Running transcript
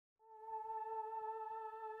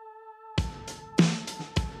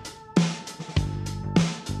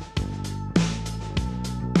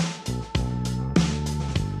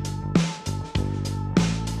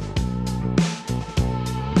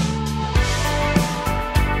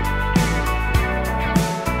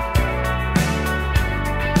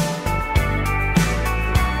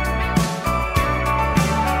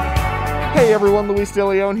Hey everyone, Luis De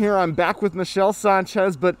Leon here. I'm back with Michelle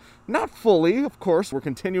Sanchez, but not fully, of course. We're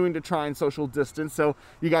continuing to try and social distance, so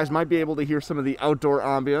you guys might be able to hear some of the outdoor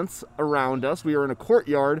ambience around us. We are in a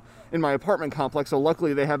courtyard in my apartment complex, so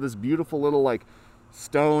luckily they have this beautiful little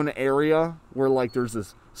stone area where there's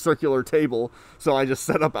this circular table. So I just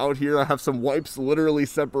set up out here. I have some wipes literally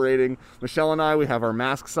separating Michelle and I. We have our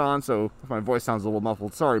masks on, so if my voice sounds a little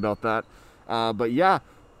muffled, sorry about that. But yeah,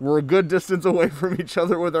 we're a good distance away from each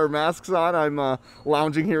other with our masks on. I'm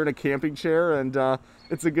lounging here in a camping chair, and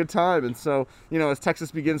it's a good time. And so, as Texas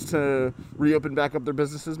begins to reopen back up their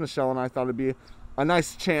businesses, Michelle and I thought it'd be a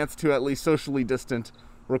nice chance to at least socially distant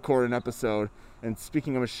record an episode. And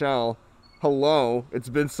speaking of Michelle, hello. It's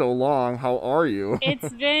been so long. How are you?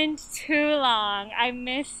 It's been too long. I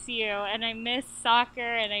miss you, and I miss soccer,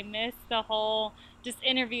 and I miss the whole just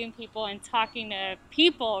interviewing people and talking to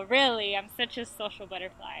people. Really, I'm such a social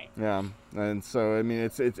butterfly. Yeah, and so I mean,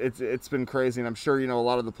 it's been crazy, and I'm sure a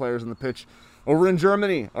lot of the players on the pitch over in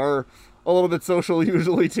Germany are a little bit social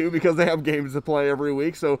usually too, because they have games to play every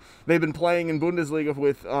week. So they've been playing in Bundesliga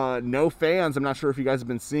with no fans. I'm not sure if you guys have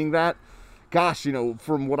been seeing that. Gosh,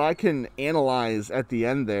 from what I can analyze at the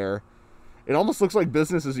end there, it almost looks like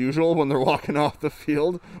business as usual when they're walking off the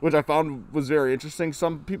field, which I found was very interesting.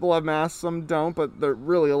 Some people have masks, some don't, but there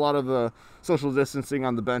really a lot of the social distancing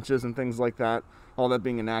on the benches and things like that, all that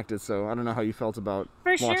being enacted. So I don't know how you felt about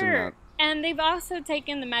watching that. And they've also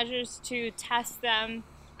taken the measures to test them.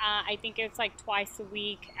 I think it's twice a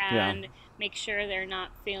week, and make sure they're not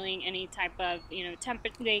feeling any type of,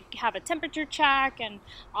 temperature. They have a temperature check and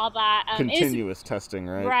all that. Continuous testing,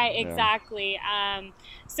 right? Right, exactly.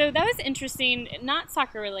 So that was interesting, not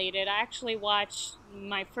soccer related. I actually watched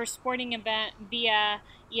my first sporting event via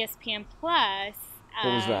ESPN Plus.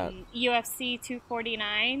 What was that? UFC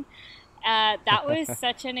 249. That was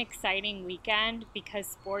such an exciting weekend because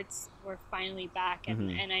sports were finally back,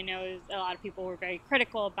 and I know a lot of people were very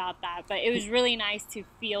critical about that, but it was really nice to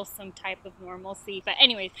feel some type of normalcy. But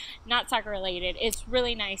anyways, not soccer related, it's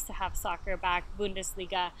really nice to have soccer back.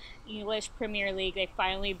 Bundesliga, English Premier League, they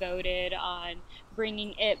finally voted on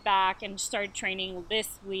bringing it back and started training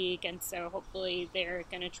this week, and so hopefully they're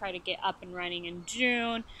going to try to get up and running in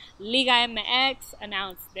June. Liga MX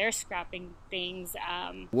announced they're scrapping things.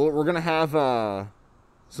 Well, we're going to have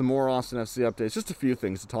some more Austin FC updates, just a few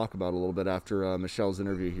things to talk about a little bit after Michelle's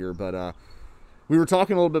interview here, but we were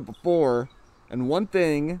talking a little bit before, and one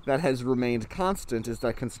thing that has remained constant is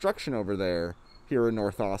that construction over there here in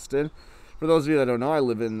North Austin. For those of you that don't know, I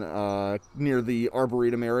live in near the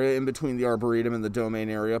Arboretum area, in between the Arboretum and the Domain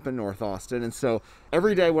area up in North Austin. And so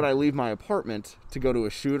every day when I leave my apartment to go to a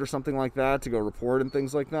shoot or something like that, to go report and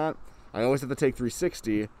things like that, I always have to take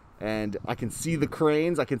 360, and I can see the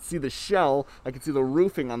cranes, I can see the shell, I can see the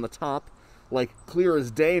roofing on the top, clear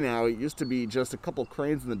as day now. It used to be just a couple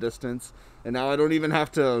cranes in the distance, and now I don't even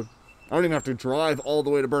have to drive all the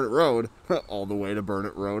way to Burnett Road. All the way to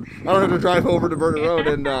Burnett Road. I don't have to drive over to Burnett Road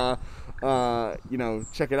and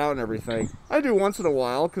check it out and everything. I do once in a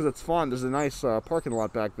while because it's fun. There's a nice parking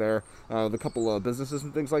lot back there with a couple of businesses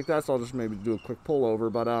and things like that, so I'll just maybe do a quick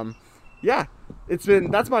pullover. But yeah,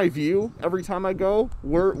 that's my view every time I go.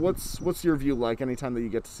 What's your view like anytime that you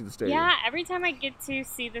get to see the stadium? Yeah, every time I get to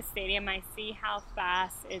see the stadium, I see how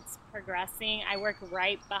fast it's progressing. I work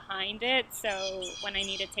right behind it, so when I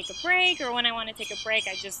need to take a break or when I want to take a break,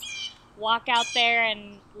 I just walk out there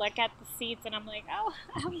and look at the seats, and I'm like, oh,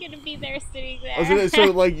 I'm gonna be there sitting there. So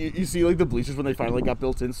you see the bleachers when they finally got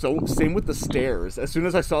built in. So same with the stairs. As soon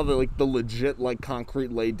as I saw the legit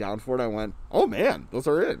concrete laid down for it, I went, oh man, those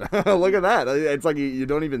are it. Look at that. It's you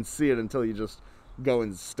don't even see it until you just go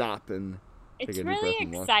and stop and it's really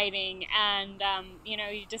exciting, and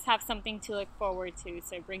you just have something to look forward to,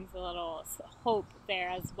 so it brings a little hope there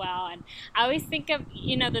as well. And I always think of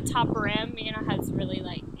the top rim has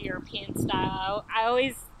really European style. I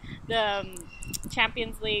always the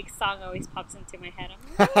Champions League song always pops into my head.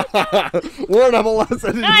 I'm like, Lord, I'm allowed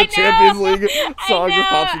to the Champions League song just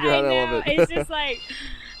pops in your head. I love it. It's just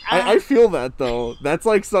I feel that though. That's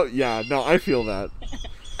so. Yeah, no, I feel that.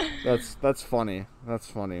 That's funny. That's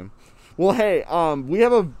funny. Well, hey,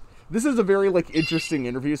 this is a very interesting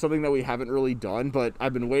interview, something that we haven't really done, but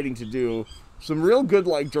I've been waiting to do some real good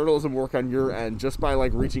journalism work on your end, just by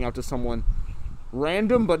reaching out to someone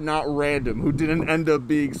random but not random, who didn't end up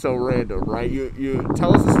being so random, right? You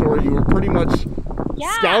tell us the story. You were pretty much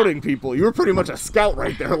scouting people. You were pretty much a scout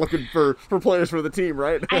right there, looking for players for the team,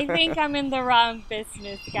 right? I think I'm in the wrong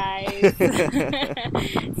business, guys.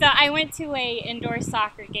 So I went to a indoor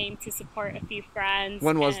soccer game to support a few friends.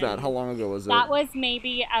 When was that? How long ago was it? That was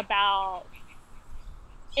maybe about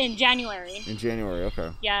In January. In January,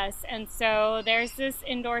 okay. Yes, and so there's this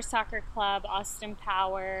indoor soccer club, Austin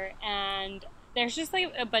Power, and there's just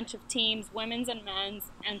like a bunch of teams, women's and men's,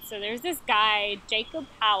 and so there's this guy, Jacob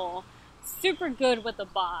Powell, super good with the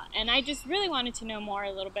ball, and I just really wanted to know more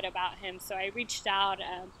a little bit about him, so I reached out.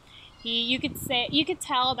 You could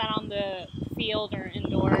tell that on the field or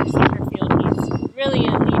indoor soccer field, he's really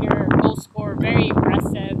a leader, goal scorer, very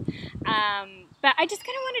aggressive. But I just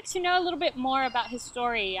kind of wanted to know a little bit more about his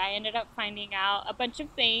story. I ended up finding out a bunch of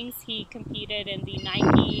things. He competed in the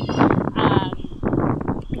Nike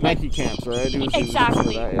camps, right?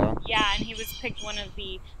 Exactly. That, yeah, and he was picked one of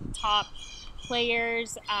the top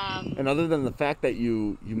players. And other than the fact that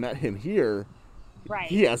you met him here, right,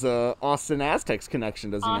 he has a Austin Aztecs connection,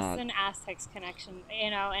 does he not? Austin Aztecs connection,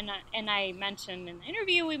 and I mentioned in the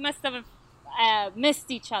interview we must have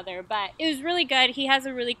missed each other, but it was really good. He has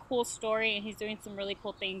a really cool story, and he's doing some really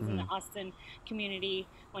cool things in the Austin community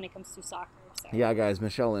when it comes to soccer. So. Yeah, guys,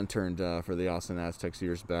 Michelle interned for the Austin Aztecs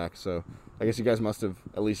years back, so I guess you guys must have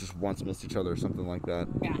at least just once missed each other or something like that.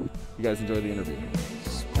 Yeah. You guys enjoy the interview.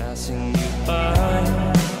 Passing you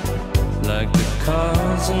by like the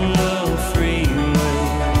cars on the freeway,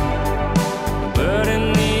 a bird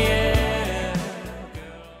in the air.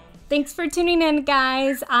 Thanks for tuning in,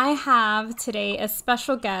 guys. I have today a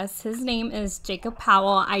special guest. His name is Jacob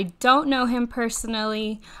Powell. I don't know him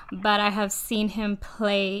personally, but I have seen him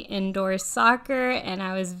play indoor soccer, and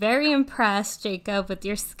I was very impressed, Jacob, with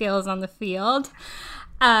your skills on the field.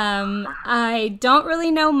 I don't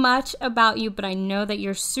really know much about you, but I know that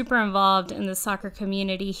you're super involved in the soccer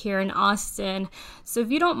community here in Austin. So if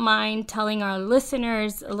you don't mind telling our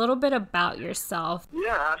listeners a little bit about yourself.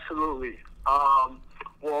 Yeah, absolutely.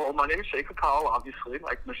 Well, my name is Jacob Powell, obviously,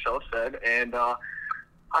 like Michelle said, and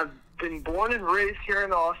I've been born and raised here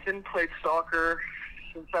in Austin, played soccer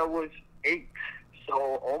since I was 8,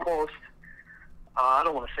 so almost, I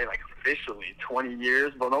don't want to say like officially 20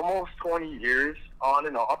 years, but almost 20 years on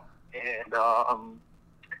and off, and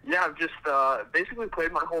yeah, I've just basically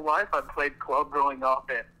played my whole life. I played club growing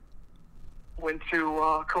up and went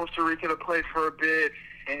to Costa Rica to play for a bit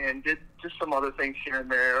and did just some other things here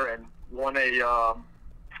and there, and won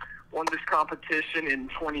this competition in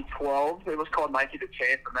 2012. It was called Nike the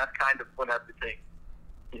Champ, and that's kind of when everything,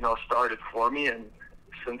 started for me. And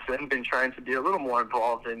since then, been trying to be a little more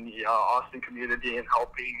involved in the Austin community and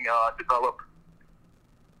helping develop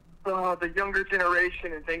the younger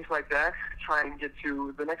generation and things like that, try and get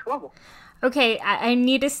to the next level. Okay, I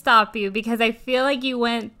need to stop you because I feel like you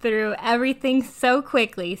went through everything so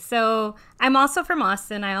quickly. So I'm also from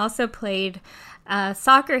Austin. I also played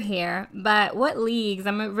soccer here, but what leagues?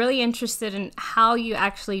 I'm really interested in how you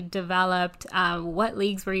actually developed. What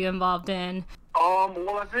leagues were you involved in?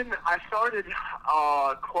 Well, I started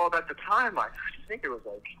club at the time. I think it was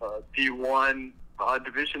like D1,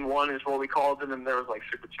 Division 1 is what we called it, and there was like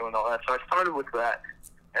Super 2 and all that. So I started with that,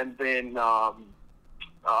 and then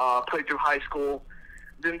played through high school.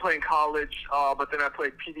 Didn't play in college, but then I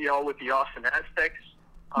played PDL with the Austin Aztecs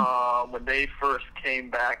when they first came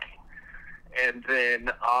back. And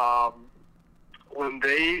then when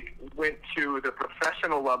they went to the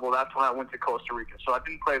professional level, that's when I went to Costa Rica. So I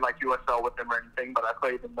didn't play like USL with them or anything, but I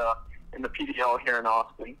played in the PDL here in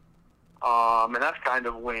Austin. And that's kind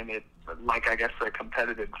of when it, like I guess the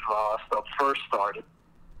competitive stuff first started.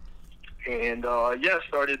 And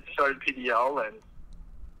started PDL, and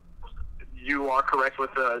you are correct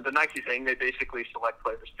with the Nike thing. They basically select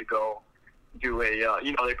players to go do a,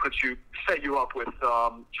 they set you up with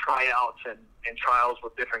tryouts and trials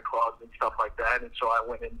with different clubs and stuff like that. And so I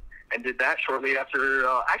went in and did that shortly after,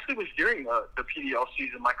 actually it was during the PDL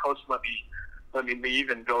season. My coach let me leave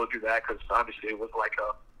and go do that because obviously it was like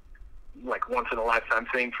a once in a lifetime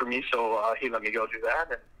thing for me. So he let me go do that,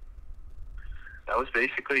 and that was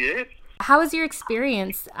basically it. How was your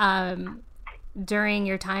experience during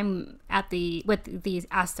your time with these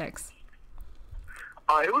Aztecs?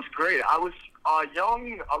 It was great. I was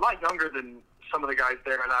young, a lot younger than some of the guys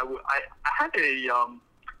there, and I had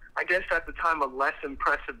I guess at the time, a less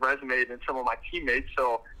impressive resume than some of my teammates,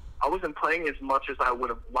 so I wasn't playing as much as I would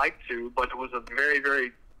have liked to, but it was a very,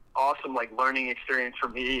 very awesome, learning experience for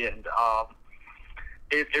me, and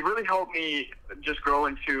it really helped me just grow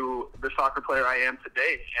into the soccer player I am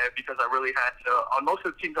today, because I really had to, on most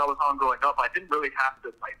of the teams I was on growing up, I didn't really have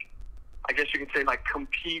to, I guess you could say,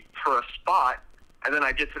 compete for a spot. And then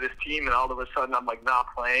I get to this team, and all of a sudden I'm not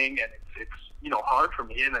playing, and it's hard for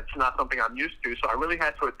me, and it's not something I'm used to. So I really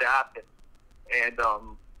had to adapt and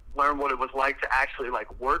learn what it was like to actually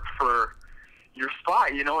work for your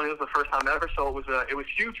spot, and it was the first time ever. So it was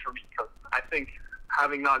huge for me because I think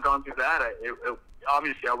having not gone through that,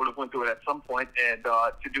 obviously I would have went through it at some point, and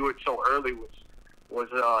to do it so early was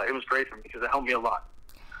it was great for me because it helped me a lot.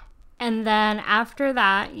 And then after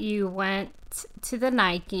that, you went to the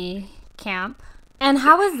Nike camp. And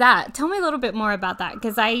how was that? Tell me a little bit more about that,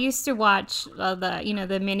 because I used to watch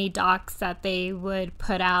the mini docs that they would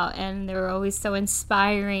put out, and they were always so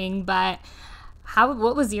inspiring. But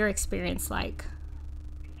what was your experience like?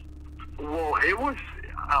 Well, it was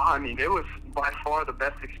by far the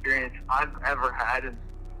best experience I've ever had, and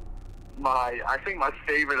I think my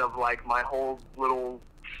favorite of like my whole little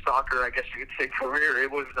soccer, I guess you could say, career.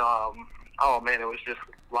 It was it was just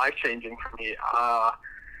life changing for me.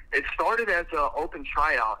 It started as an open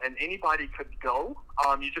tryout, and anybody could go.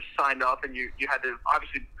 You just signed up, and you had to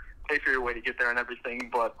obviously pay for your way to get there and everything.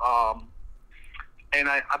 But and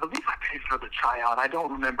I believe I paid for the tryout. I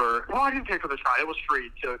don't remember. No, I didn't pay for the tryout. It was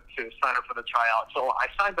free to sign up for the tryout. So I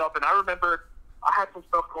signed up, and I remember I had some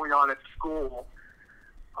stuff going on at school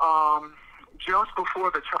just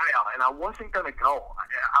before the tryout, and I wasn't going to go.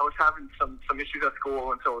 I was having some issues at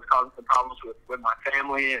school, and so it was causing some problems with my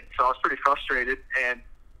family, and so I was pretty frustrated. And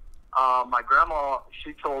my grandma,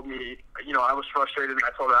 she told me, I was frustrated, and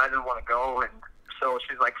I told her I didn't want to go, and so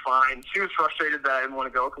she's like, fine. She was frustrated that I didn't want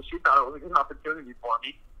to go because she thought it was a good opportunity for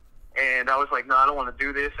me, and I was like, no, I don't want to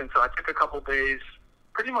do this, and so I took a couple days,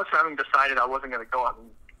 pretty much having decided I wasn't going to go.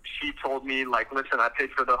 And she told me, like, listen, I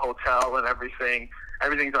paid for the hotel and everything.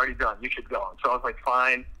 Everything's already done. You should go. And so I was like,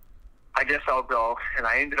 fine, I guess I'll go. And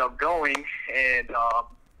I ended up going, and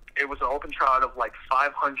it was an open tryout of like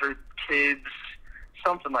 500 kids,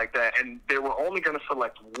 something like that, and they were only going to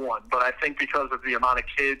select one. But I think because of the amount of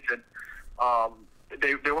kids and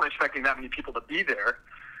they weren't expecting that many people to be there,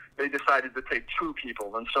 they decided to take 2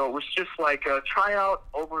 people. And so it was just like a tryout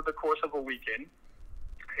over the course of a weekend,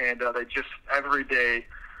 and they just every day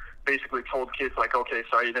basically told kids like, okay,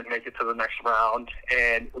 sorry you didn't make it to the next round.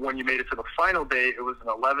 And when you made it to the final day, it was an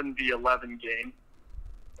 11v11 game,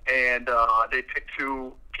 and they picked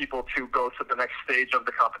 2 people to go to the next stage of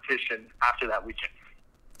the competition after that weekend.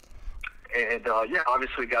 And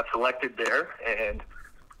obviously got selected there, and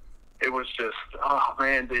it was just, oh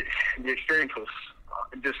man, the experience was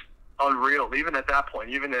just unreal. Even at that point,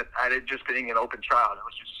 even at it just being an open trial, it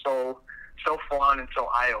was just so fun and so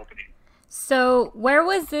eye-opening. So where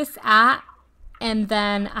was this at? And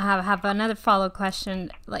then I have another follow-up question.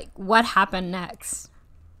 Like, what happened next?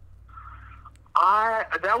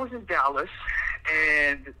 That was in Dallas,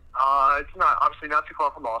 and it's obviously not too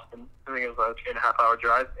far from Austin. I think it was a 2.5-hour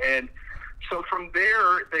drive. And so from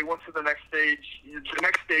there, they went to the next stage. The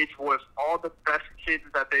next stage was all the best kids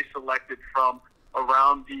that they selected from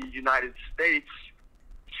around the United States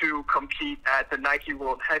to compete at the Nike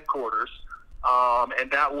World headquarters. And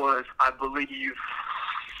that was, I believe,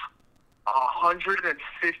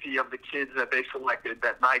 150 of the kids that they selected,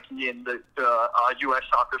 that Nike and the U.S.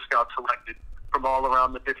 Soccer Scouts selected from all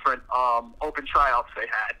around the different open tryouts they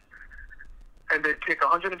had. And they picked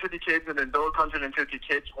 150 kids, and then those 150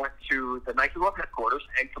 kids went to the Nike World headquarters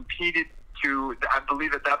and competed to, I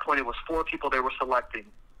believe at that point it was 4 people they were selecting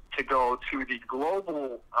to go to the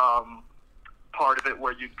global part of it,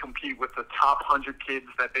 where you'd compete with the top 100 kids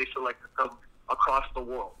that they selected from across the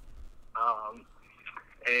world.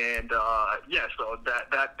 So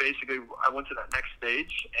that basically, I went to that next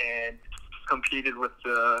stage and competed with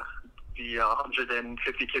the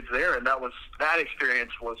 150 kids there, and that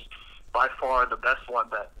experience was by far the best one.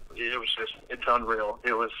 That it's unreal.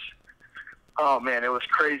 It was, oh man, it was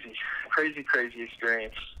crazy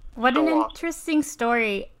experience. What an interesting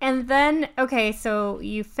story. And then, okay, so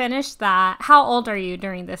you finished that. How old are you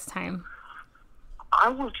during this time? I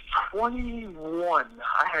was 21.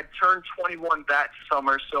 I had turned 21 that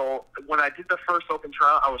summer. So when I did the first open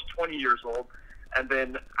trial, I was 20 years old. And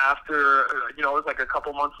then after, it was like a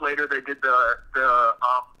couple months later, they did the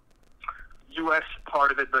U.S.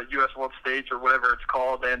 part of it, the U.S. World Stage or whatever it's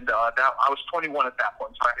called. And I was 21 at that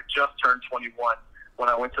point. So I had just turned 21 when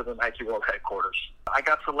I went to the Nike World headquarters. I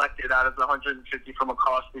got selected out of the 150 from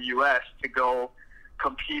across the U.S. to go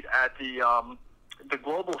compete at the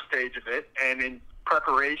global stage of it. And in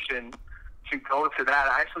preparation to go to that,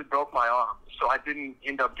 I actually broke my arm. So I didn't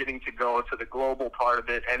end up getting to go to the global part of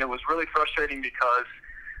it. And it was really frustrating because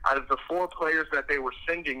out of the 4 players that they were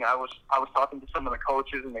sending, I was talking to some of the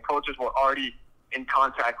coaches, and the coaches were already in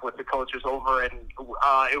contact with the coaches over, and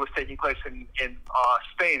it was taking place in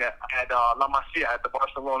Spain at La Masia, at the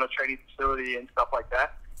Barcelona training facility and stuff like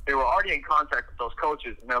that. They were already in contact with those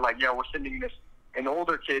coaches, and they're like, yeah, we're sending an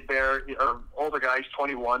older kid there, or older guy, he's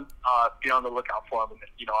 21, be on the lookout for him. And,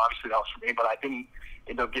 obviously that was for me, but I didn't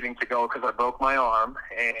end up getting to go because I broke my arm,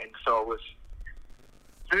 and so it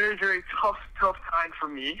very, very tough time for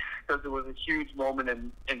me because it was a huge moment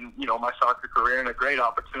in my soccer career and a great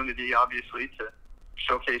opportunity, obviously, to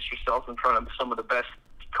showcase yourself in front of some of the best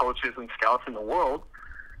coaches and scouts in the world.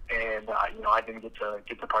 And I didn't get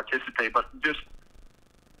to participate, but just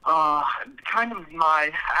kind of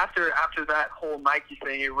after that whole Nike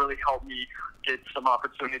thing, it really helped me get some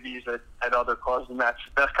opportunities at other clubs, and that's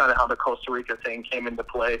kind of how the Costa Rica thing came into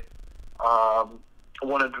play.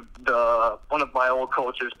 One of my old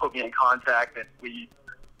coaches put me in contact, and we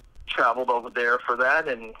traveled over there for that,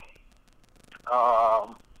 and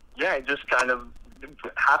it just kind of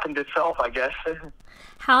happened itself, I guess.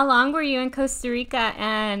 How long were you in Costa Rica,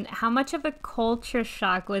 and how much of a culture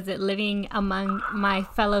shock was it living among my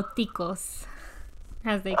fellow ticos,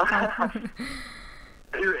 as they call them?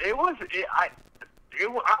 I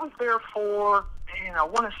was there for, I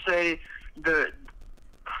want to say the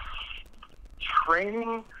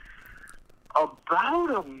training about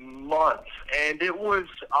a month, and it was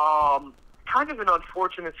kind of an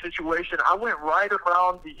unfortunate situation. I went right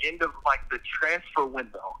around the end of the transfer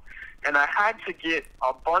window, and I had to get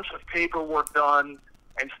a bunch of paperwork done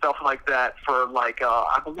and stuff like that for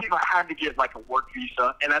I believe I had to get a work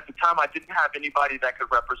visa, and at the time I didn't have anybody that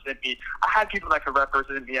could represent me. I had people that could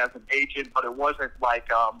represent me as an agent, but it wasn't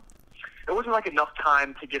enough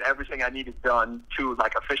time to get everything I needed done to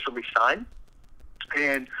officially sign.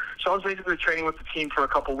 And so I was basically training with the team for a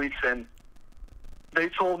couple weeks, and they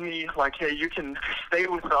told me hey, you can stay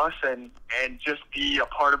with us and just be a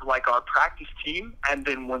part of our practice team, and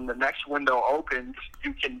then when the next window opens,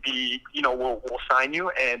 you can be, we'll sign you.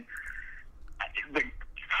 And the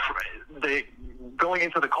going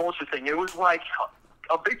into the culture thing, it was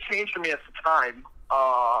a big change for me at the time,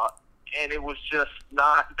 and it was just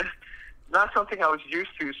not something I was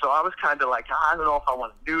used to. So I was kind of I don't know if I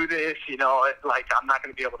want to do this, I'm not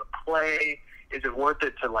going to be able to play. Is it worth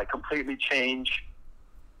it to completely change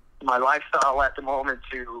my lifestyle at the moment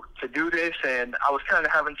to do this? And I was kind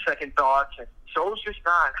of having second thoughts, and so it was just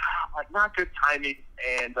not good timing,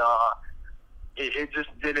 and it just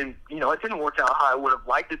didn't it didn't work out how I would have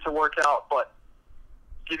liked it to work out. But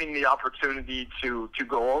getting the opportunity to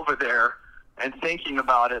go over there and thinking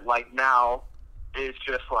about it now, it's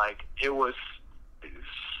just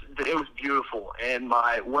it was beautiful, and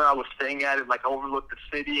where I was staying at it overlooked the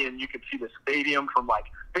city, and you could see the stadium from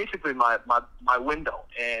basically my window.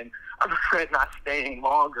 And I regret not staying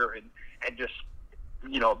longer and just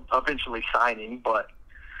eventually signing, but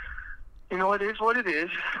it is what it is.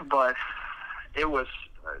 But it was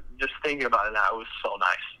just thinking about it now, it was so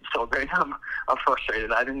nice, so great. I'm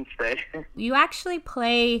frustrated I didn't stay. You actually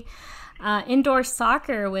play indoor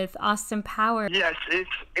soccer with Austin Power. Yes,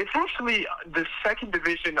 it's actually the second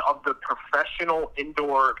division of the professional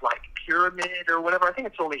indoor pyramid or whatever. I think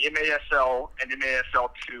it's only MASL and MASL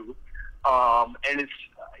 2, and it's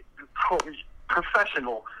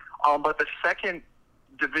professional. But the second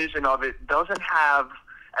division of it doesn't have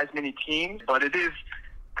as many teams, but it is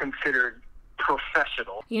considered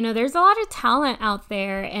professional. There's a lot of talent out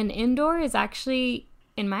there, and indoor is actually,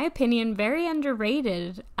 in my opinion, very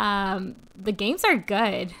underrated. The games are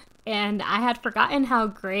good, and I had forgotten how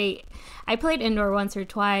great. I played indoor once or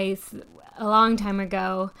twice a long time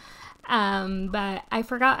ago, but I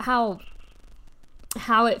forgot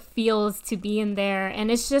how it feels to be in there,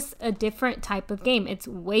 and it's just a different type of game. It's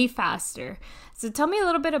way faster. So tell me a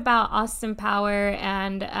little bit about Austin Power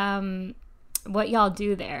and what y'all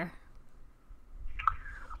do there.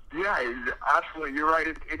 Yeah, absolutely. You're right.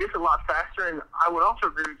 It is a lot faster, and I would also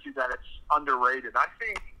agree with you that it's underrated. I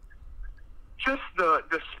think just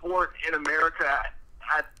the sport in America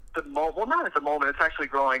at the moment, well, not at the moment, it's actually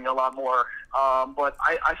growing a lot more, but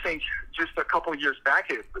I think just a couple of years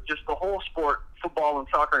back, just the whole sport, football and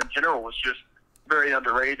soccer in general, was just very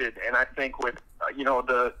underrated. And I think with all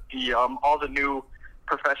the new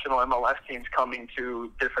professional MLS teams coming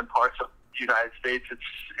to different parts of the United States,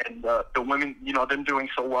 and the women, them doing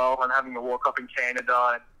so well and having the World Cup in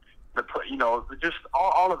Canada, and just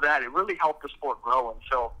all of that, it really helped the sport grow. And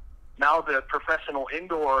so now the professional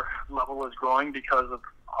indoor level is growing because of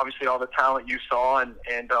obviously all the talent you saw, and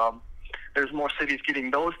there's more cities getting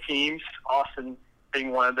those teams, Austin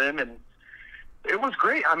being one of them, and it was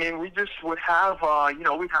great. I mean, we just would have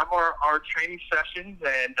we'd have our training sessions,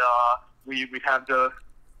 and we'd have the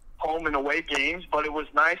home and away games, but it was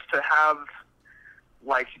nice to have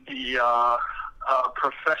the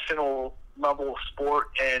professional level sport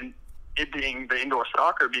and it being the indoor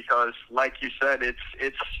soccer, because like you said, it's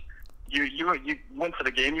you went to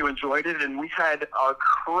the game, you enjoyed it, and we had a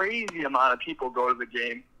crazy amount of people go to the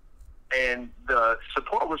game, and the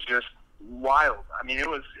support was just wild. I mean, it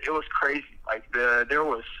was crazy. Like I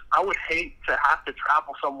would hate to have to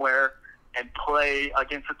travel somewhere and play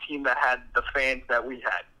against a team that had the fans that we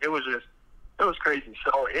had. It was crazy.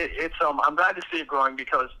 So it's I'm glad to see it growing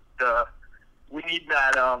because we need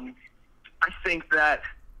that. I think that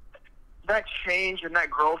change and that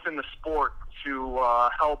growth in the sport to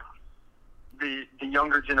help the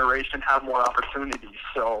younger generation have more opportunities.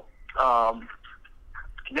 So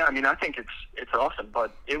yeah, I mean, I think it's awesome.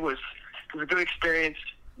 But it was a good experience,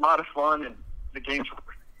 a lot of fun, and the games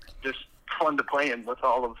were just fun to play in with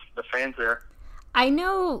all of the fans there. I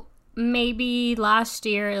know maybe last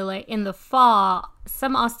year, like in the fall,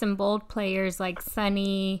 some Austin Bold players like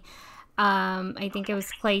Sonny, I think it was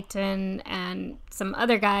Clayton, and some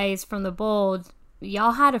other guys from the Bold,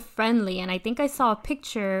 y'all had a friendly, and I think I saw a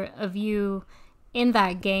picture of you in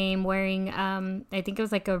that game wearing, I think it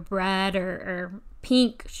was like a red or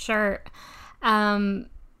pink shirt.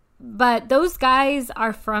 But those guys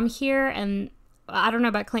are from here, and I don't know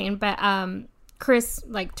about Clayton, but Chris,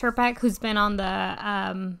 like Turpak, who's been on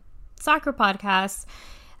the soccer podcast,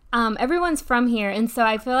 everyone's from here. And so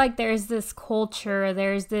I feel like there's this culture,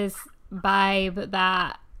 there's this vibe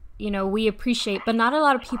that, you know, we appreciate, but not a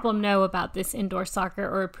lot of people know about this indoor soccer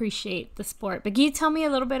or appreciate the sport. But can you tell me a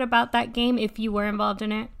little bit about that game if you were involved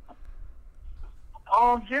in it?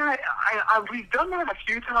 Yeah, we've done that a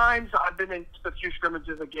few times. I've been in a few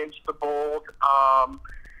scrimmages against the Bold.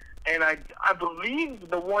 And I believe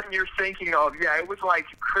the one you're thinking of, yeah, it was like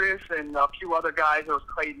Chris and a few other guys. There was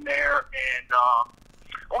Clayton there. And,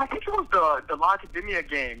 I think it was the La Academia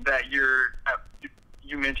game that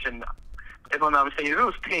you mentioned. If I'm not mistaken, if it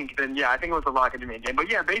was pink, then yeah, I think it was the La Academia game. But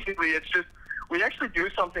yeah, basically it's just, we actually do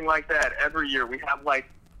something like that every year. We have like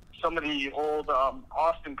some of the old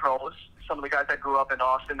Austin pros, some of the guys that grew up in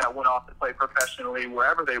Austin that went off to play professionally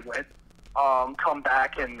wherever they went, come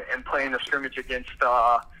back and play in the scrimmage against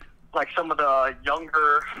like some of the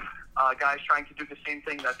younger guys trying to do the same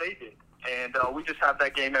thing that they did. And we just have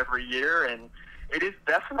that game every year, and it is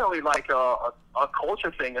definitely like a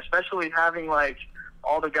culture thing, especially having like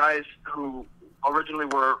all the guys who originally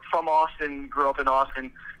were from Austin, grew up in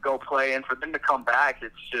Austin, go play, and for them to come back,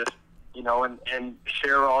 it's just, you know, and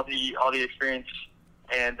share all the experience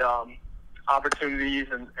and opportunities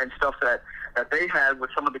and stuff that they had with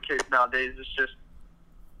some of the kids nowadays.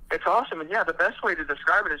 It's awesome. And yeah, the best way to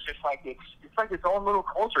describe it is just like it's like its own little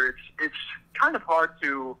culture. It's kind of hard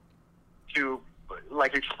to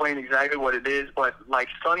like explain exactly what it is, but like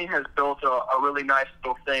Sonny has built a really nice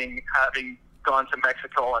little thing, having gone to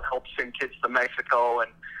Mexico and helped send kids to Mexico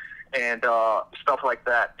and stuff like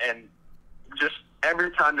that. And just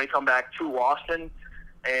every time they come back to Austin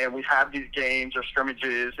and we have these games or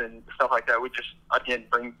scrimmages and stuff like that, we just, again,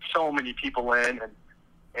 bring so many people in,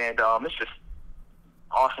 and it's just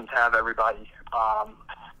awesome to have everybody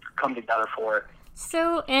come together for it.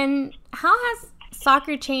 So, and how has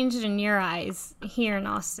soccer changed in your eyes here in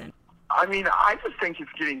Austin? I mean, I just think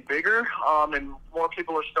it's getting bigger, and more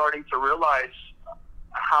people are starting to realize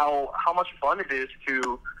how much fun it is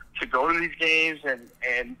to go to these games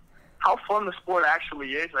and how fun the sport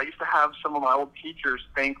actually is. I used to have some of my old teachers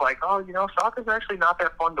think like, oh, you know, soccer's actually not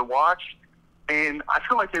that fun to watch, and I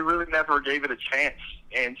feel like they really never gave it a chance.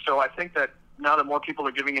 And so I think that now that more people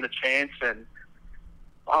are giving it a chance, and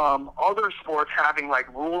other sports having like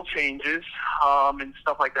rule changes and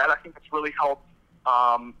stuff like that, I think it's really helped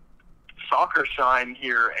soccer shine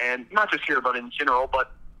here, and not just here, but in general.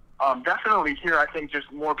 But definitely here, I think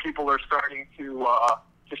just more people are starting to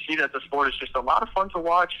see that the sport is just a lot of fun to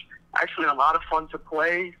watch. Actually, a lot of fun to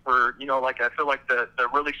play for, you know, like I feel like the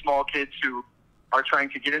really small kids who are trying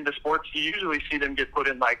to get into sports, you usually see them get put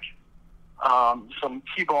in like some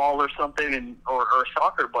t-ball or something or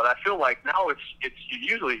soccer. But I feel like now it's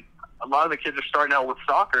usually a lot of the kids are starting out with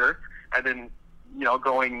soccer and then, you know,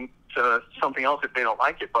 going to something else if they don't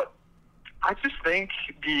like it. But I just think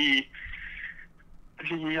the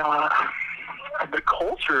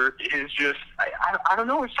culture is just, I don't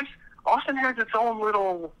know, it's just, Austin has its own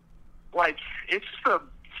little, like, it's just a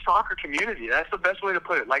soccer community. That's the best way to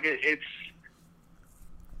put it. Like, it's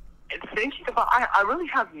thinking about, I really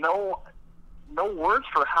have no words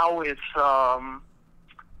for how it's,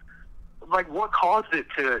 like, what caused it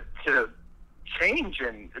to change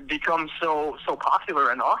and become so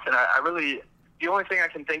popular in Austin. I really, the only thing I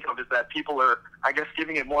can think of is that people are, I guess,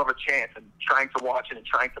 giving it more of a chance and trying to watch it and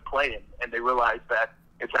trying to play it, and they realize that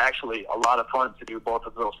it's actually a lot of fun to do both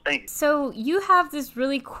of those things. So you have this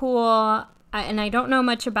really cool, and I don't know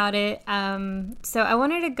much about it, so I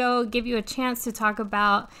wanted to go give you a chance to talk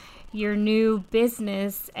about your new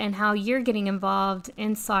business and how you're getting involved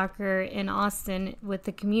in soccer in Austin with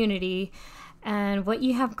the community and what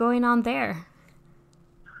you have going on there.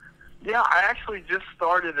 Yeah, I actually just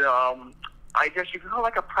started, I guess you could call it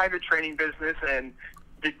like a private training business, and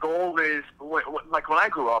the goal is, like when I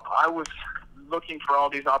grew up, I was looking for all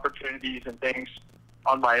these opportunities and things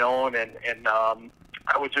on my own, and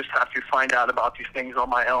I would just have to find out about these things on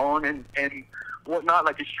my own and whatnot,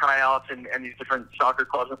 like these tryouts and these different soccer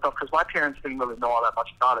clubs and stuff, because my parents didn't really know all that much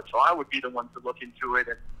about it, so I would be the one to look into it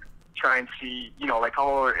and try and see, you know, like,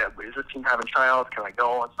 oh, is this team having tryouts? Can I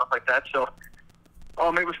go? And stuff like that. So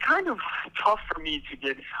it was kind of tough for me to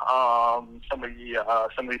get some of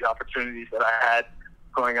these opportunities that I had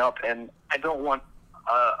growing up, and I don't want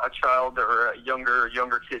a child or a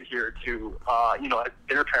younger kid here to, you know,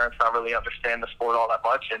 their parents not really understand the sport all that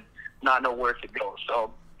much and not know where to go.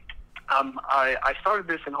 So I started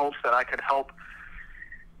this in hopes that I could help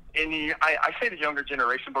I say the younger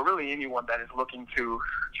generation, but really anyone that is looking to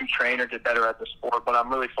train or get better at the sport. But I'm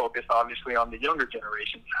really focused, obviously, on the younger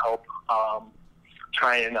generation to help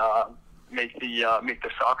try and make the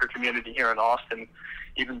soccer community here in Austin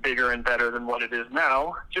even bigger and better than what it is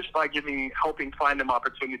now, just by helping find them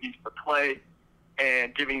opportunities to play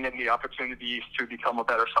and giving them the opportunities to become a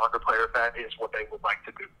better soccer player if that is what they would like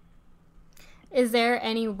to do. Is there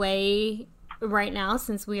any way right now,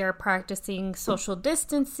 since we are practicing social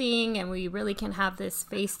distancing and we really can have this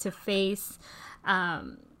face-to-face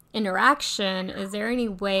interaction, is there any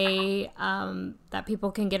way that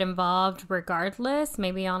people can get involved regardless,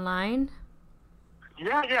 maybe online?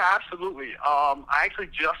 Yeah, absolutely. I actually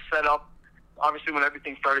just set up, obviously when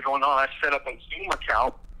everything started going on, I set up a Zoom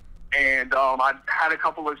account, and I had a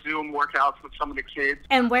couple of Zoom workouts with some of the kids.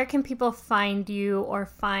 And where can people find you or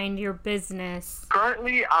find your business?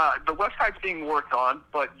 Currently, the website's being worked on,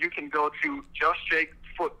 but you can go to Just Jake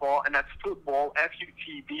Football, and that's football,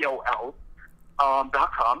 FUTBOL,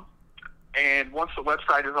 .com. And once the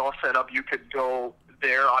website is all set up, you could go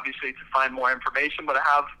there, obviously, to find more information. But I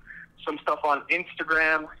have some stuff on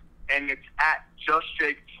Instagram, and it's at Just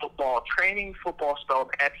Jake Football Training, football spelled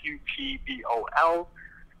FUTBOL.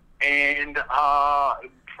 And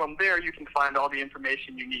from there, you can find all the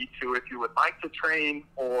information you need to if you would like to train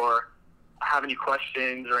or have any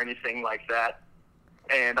questions or anything like that.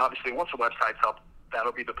 And obviously, once the website's up,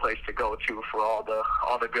 that'll be the place to go to for all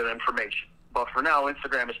the good information. But for now,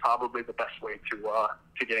 Instagram is probably the best way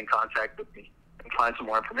to get in contact with me and find some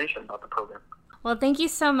more information about the program. Well, thank you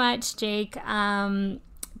so much, Jake.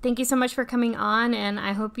 Thank you so much for coming on, and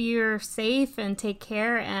I hope you're safe and take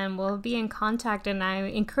care, and we'll be in contact. And I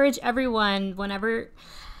encourage everyone, whenever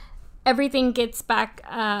everything gets back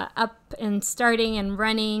up and starting and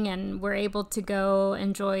running and we're able to go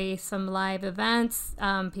enjoy some live events,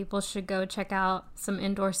 people should go check out some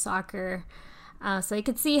indoor soccer so you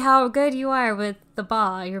can see how good you are with the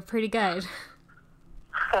ball. You're pretty good.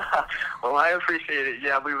 Well, I appreciate it.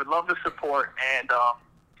 Yeah, we would love the support, and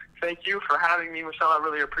thank you for having me, Michelle. I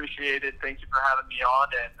really appreciate it. Thank you for having me on,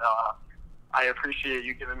 and I appreciate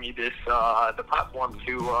you giving me this the platform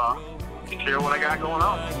to share what I got going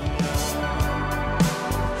on.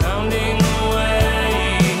 Pounding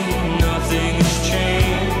away, nothing has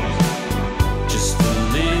changed. Just a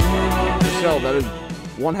little bit. Michelle, that is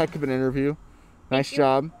one heck of an interview. Nice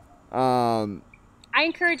job. I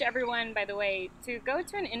encourage everyone, by the way, to go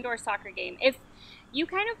to an indoor soccer game. If you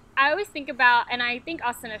I always think about, and I think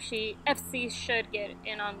Austin FC should get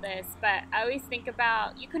in on this, but I always think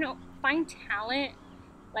about, you can find talent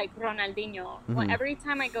like Ronaldinho. Mm-hmm. Well, every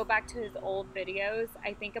time I go back to his old videos,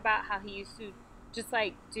 I think about how he used to just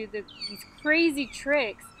like do these crazy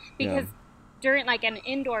tricks because during like an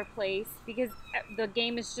indoor place, because the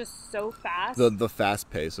game is just so fast. The fast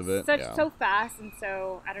pace of it. So fast, and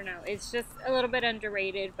so I don't know. It's just a little bit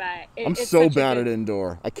underrated, but I'm so bad at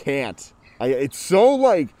indoor. I can't. It's so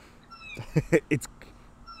like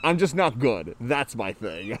I'm just not good. That's my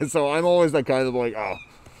thing. So I'm always that guy that's like, oh,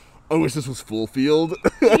 I wish this was full field.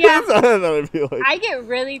 Yeah. That would be like... I get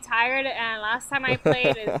really tired, and last time I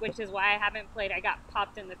played, which is why I haven't played, I got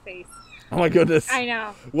popped in the face. Oh my goodness. I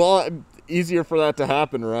know. Well, easier for that to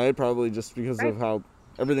happen, right? Probably just because of how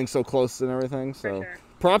everything's so close and everything. So sure.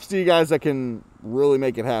 Props to you guys that can really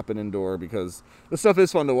make it happen indoor, because this stuff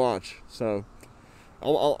is fun to watch. So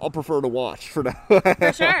I'll prefer to watch for now.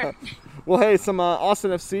 For sure. Well, hey, some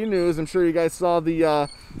Austin FC news. I'm sure you guys saw the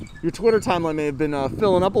your Twitter timeline may have been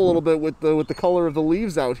filling up a little bit with the color of the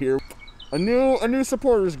leaves out here. A new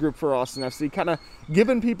supporters group for Austin FC, kind of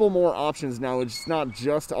giving people more options now. It's not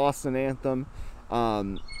just Austin Anthem,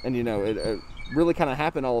 and you know it really kind of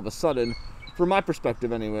happened all of a sudden. from my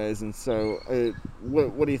perspective anyways. And so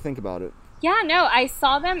what do you think about it? Yeah, no, I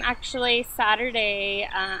saw them actually Saturday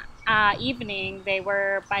evening. They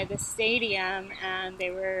were by the stadium, and they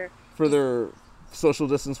were For their social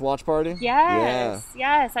distance watch party? Yes,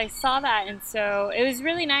 I saw that, and so it was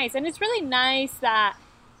really nice. And it's really nice that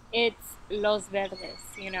it's Los Verdes,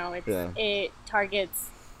 it targets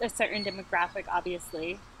a certain demographic,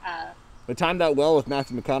 obviously. They timed that well with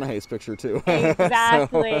Matthew McConaughey's picture too.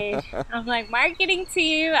 Exactly. So. I'm like, marketing to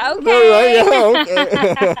you, Right, okay.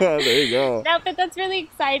 yeah, okay. There you go. No, but that's really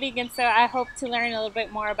exciting, and so I hope to learn a little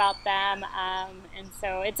bit more about them. And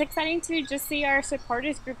so it's exciting to just see our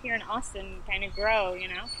supporters group here in Austin kind of grow,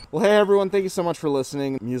 Well, hey everyone, thank you so much for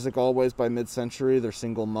listening. Music Always by Mid-Century, their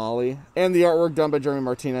single Molly, and the artwork done by Jeremy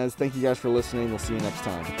Martinez. Thank you guys for listening. We'll see you next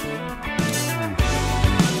time.